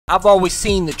I've always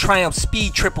seen the Triumph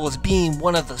Speed Triple as being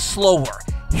one of the slower,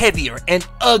 heavier, and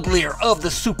uglier of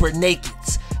the Super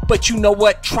Nakeds. But you know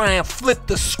what? Triumph flipped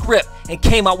the script and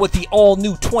came out with the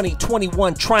all-new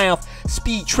 2021 Triumph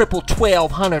Speed Triple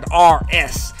 1200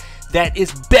 RS. That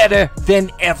is better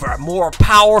than ever. More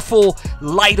powerful,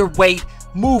 lighter weight.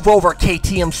 Move over,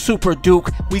 KTM Super Duke.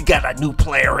 We got a new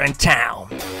player in town.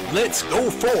 Let's go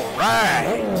for a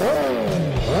ride.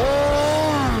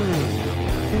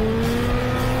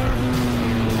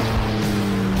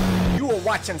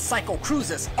 Watching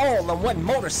CycleCruza's all-in-one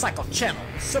motorcycle channel.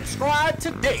 Subscribe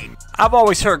today. I've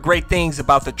always heard great things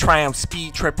about the Triumph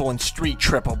Speed Triple and Street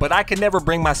Triple, but I could never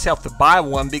bring myself to buy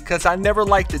one because I never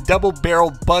liked the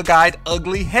double-barrel, bug-eyed,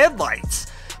 ugly headlights.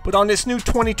 But on this new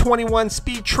 2021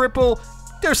 Speed Triple,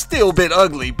 they're still a bit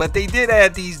ugly, but they did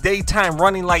add these daytime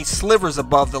running light slivers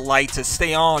above the light to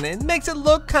stay on, and it makes it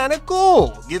look kind of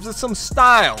cool. Gives it some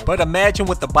style. But imagine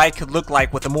what the bike could look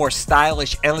like with a more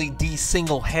stylish LED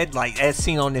single headlight as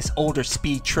seen on this older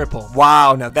Speed Triple.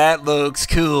 Wow, now that looks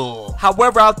cool.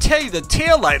 However, I'll tell you, the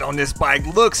taillight on this bike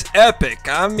looks epic.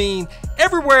 I mean,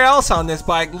 everywhere else on this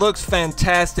bike looks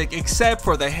fantastic except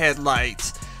for the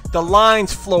headlights. The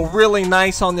lines flow really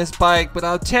nice on this bike, but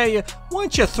I'll tell you,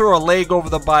 once you throw a leg over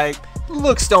the bike,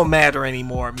 looks don't matter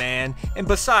anymore, man. And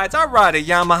besides, I ride a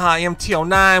Yamaha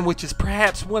MT-09, which is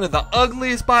perhaps one of the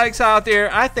ugliest bikes out there.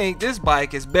 I think this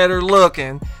bike is better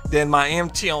looking than my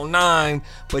MT-09,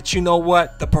 but you know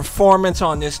what? The performance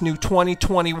on this new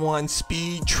 2021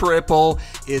 Speed Triple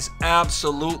is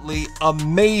absolutely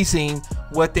amazing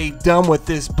what they've done with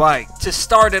this bike. To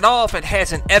start it off, it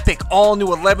has an epic all-new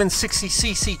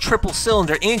 1160cc triple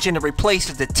cylinder engine that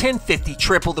replaces the 1050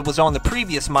 triple that was on the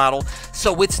previous model,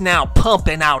 so it's now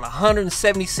pumping out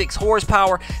 176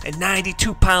 horsepower and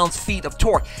 92 pounds-feet of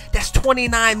torque. That's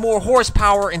 29 more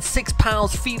horsepower and 6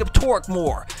 pounds-feet of torque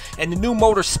more. And the new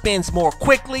motor spins more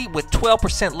quickly with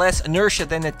 12% less inertia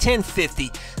than the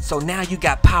 1050, so now you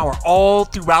got power all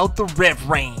throughout the rev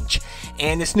range.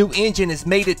 And this new engine has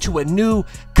made it to a new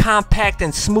compact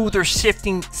and smoother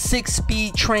shifting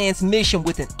 6-speed transmission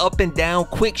with an up and down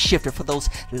quick shifter for those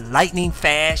lightning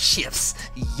fast shifts.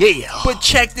 Yeah. But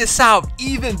check this out,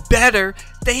 even better,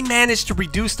 they managed to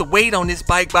reduce the weight on this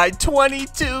bike by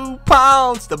 22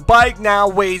 pounds. The bike now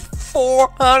weighs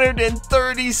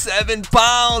 437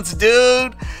 pounds,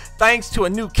 dude. Thanks to a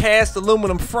new cast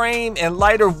aluminum frame and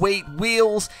lighter weight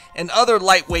wheels and other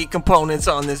lightweight components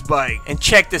on this bike. And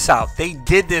check this out, they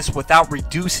did this without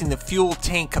reducing the fuel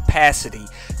tank capacity.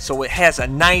 So it has a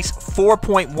nice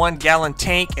 4.1 gallon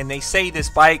tank, and they say this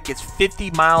bike gets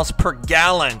 50 miles per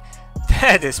gallon.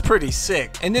 That is pretty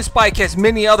sick. And this bike has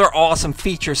many other awesome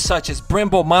features such as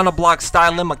Brembo monoblock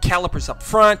style limit calipers up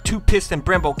front, 2-piston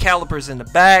Brembo calipers in the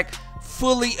back,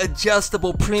 fully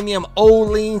adjustable premium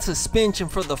O-lean suspension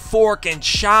for the fork and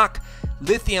shock,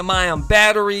 lithium-ion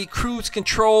battery, cruise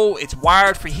control, it's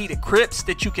wired for heated grips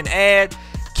that you can add,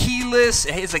 keyless,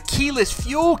 it has a keyless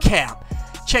fuel cap.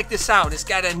 Check this out, it's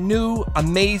got a new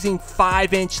amazing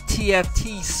 5-inch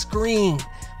TFT screen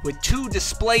with 2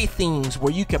 display themes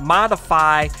where you can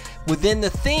modify within the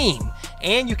theme.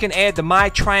 And you can add the My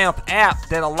Triumph app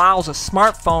that allows a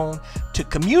smartphone to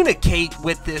communicate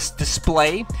with this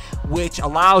display, which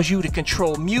allows you to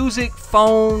control music,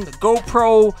 phone,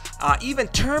 GoPro, even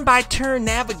turn-by-turn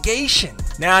navigation.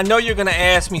 Now I know you're going to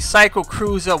ask me,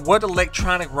 CycleCruza, what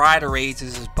electronic rider aids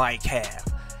does this bike have?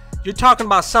 You're talking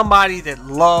about somebody that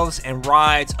loves and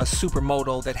rides a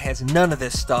Supermoto that has none of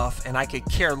this stuff, and I could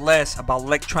care less about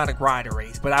electronic rider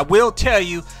aids. But I will tell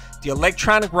you, the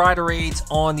electronic rider aids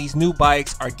on these new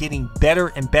bikes are getting better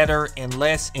and better and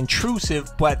less intrusive,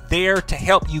 but there to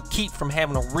help you keep from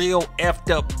having a real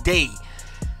effed up day.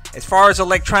 As far as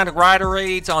electronic rider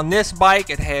aids on this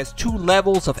bike, it has 2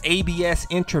 levels of ABS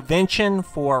intervention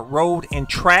for road and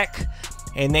track,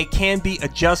 and they can be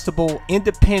adjustable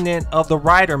independent of the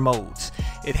rider modes.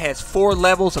 It has 4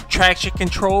 levels of traction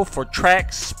control for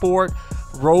track, sport,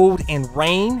 road, and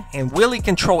rain, and wheelie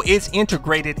control is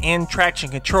integrated in traction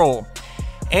control.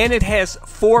 And it has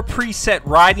 4 preset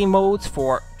riding modes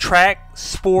for track,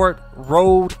 sport,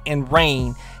 road, and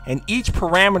rain, and each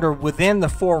parameter within the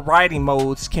 4 riding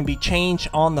modes can be changed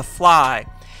on the fly.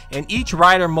 And each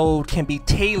rider mode can be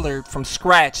tailored from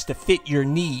scratch to fit your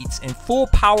needs, and full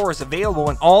power is available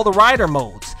in all the rider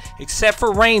modes. except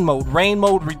for rain mode. Rain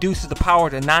mode reduces the power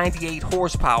to 98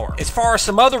 horsepower. As far as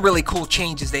some other really cool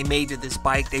changes they made to this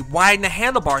bike, they widened the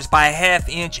handlebars by a ½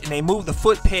 inch and they moved the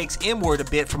foot pegs inward a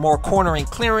bit for more cornering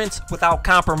clearance without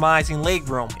compromising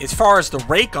legroom. As far as the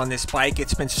rake on this bike,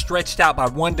 it's been stretched out by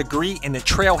 1 degree and the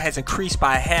trail has increased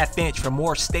by a ½ inch for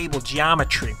more stable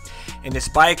geometry. And this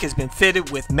bike has been fitted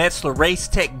with Metzler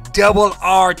Racetech Double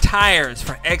R tires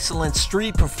for excellent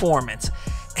street performance.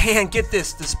 And get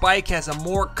this bike has a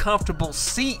more comfortable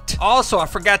seat. Also, I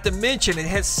forgot to mention it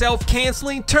has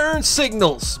self-canceling turn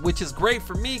signals, which is great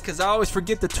for me because I always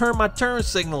forget to turn my turn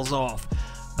signals off.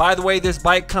 By the way, this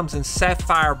bike comes in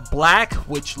sapphire black,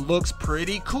 which looks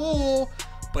pretty cool,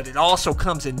 but it also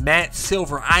comes in matte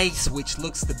silver ice, which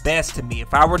looks the best to me.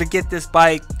 If I were to get this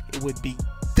bike, it would be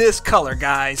this color,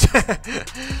 guys.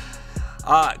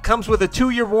 Comes with a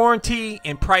 2-year warranty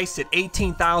and priced at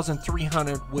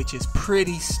 $18,300, which is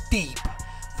pretty steep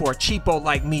for a cheapo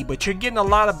like me, but you're getting a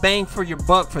lot of bang for your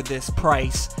buck for this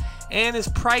price, and is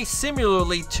priced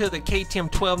similarly to the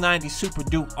KTM 1290 Super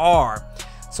Duke R.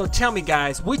 So tell me,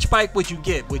 guys, which bike would you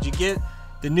get? Would you get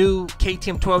the new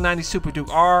KTM 1290 Super Duke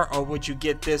R, or would you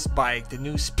get this bike, the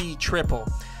new Speed Triple?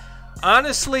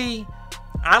 Honestly,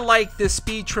 I like this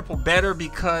Speed Triple better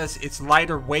because it's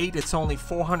lighter weight. It's only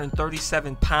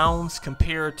 437 pounds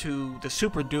compared to the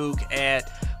Super Duke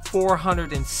at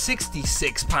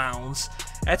 466 pounds.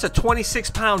 That's a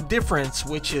 26-pound difference,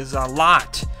 which is a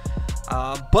lot.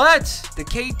 But the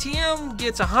KTM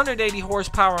gets 180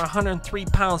 horsepower, 103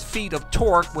 pounds-feet of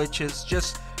torque, which is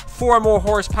just 4 more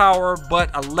horsepower, but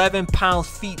 11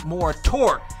 pounds-feet more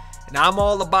torque. And I'm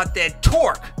all about that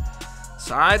torque.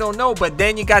 So I don't know, but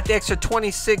then you got the extra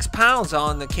 26 pounds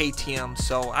on the KTM.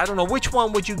 So I don't know, which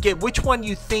one would you get? Which one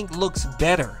you think looks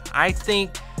better? I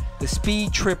think the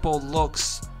Speed Triple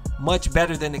looks much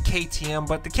better than the KTM,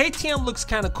 but the KTM looks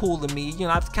kind of cool to me. You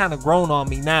know, it's kind of grown on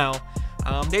me now.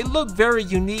 They look very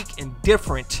unique and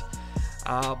different,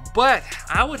 but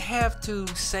I would have to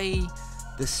say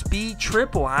the Speed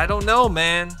Triple. I don't know,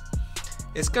 man.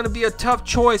 It's going to be a tough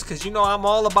choice because, you know, I'm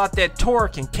all about that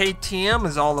torque and KTM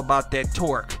is all about that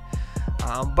torque.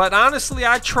 But honestly,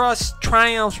 I trust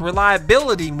Triumph's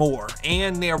reliability more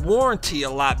and their warranty a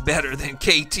lot better than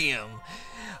KTM.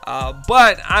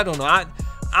 But I don't know.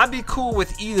 I'd be cool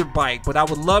with either bike, but I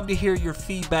would love to hear your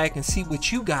feedback and see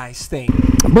what you guys think.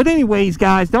 But anyways,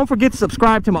 guys, don't forget to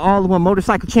subscribe to my All-in-One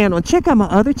Motorcycle channel and check out my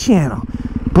other channel,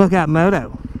 Bug Out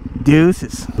Moto.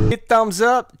 Deuces. Hit thumbs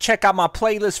up, check out my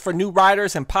playlist for new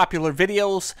riders and popular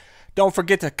videos. Don't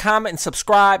forget to comment and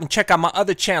subscribe and check out my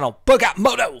other channel, Bug Out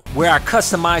Moto, where I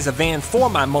customize a van for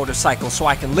my motorcycle so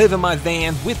I can live in my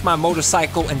van with my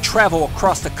motorcycle and travel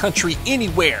across the country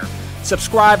anywhere.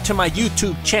 Subscribe to my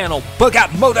YouTube channel, Bug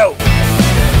Out Moto.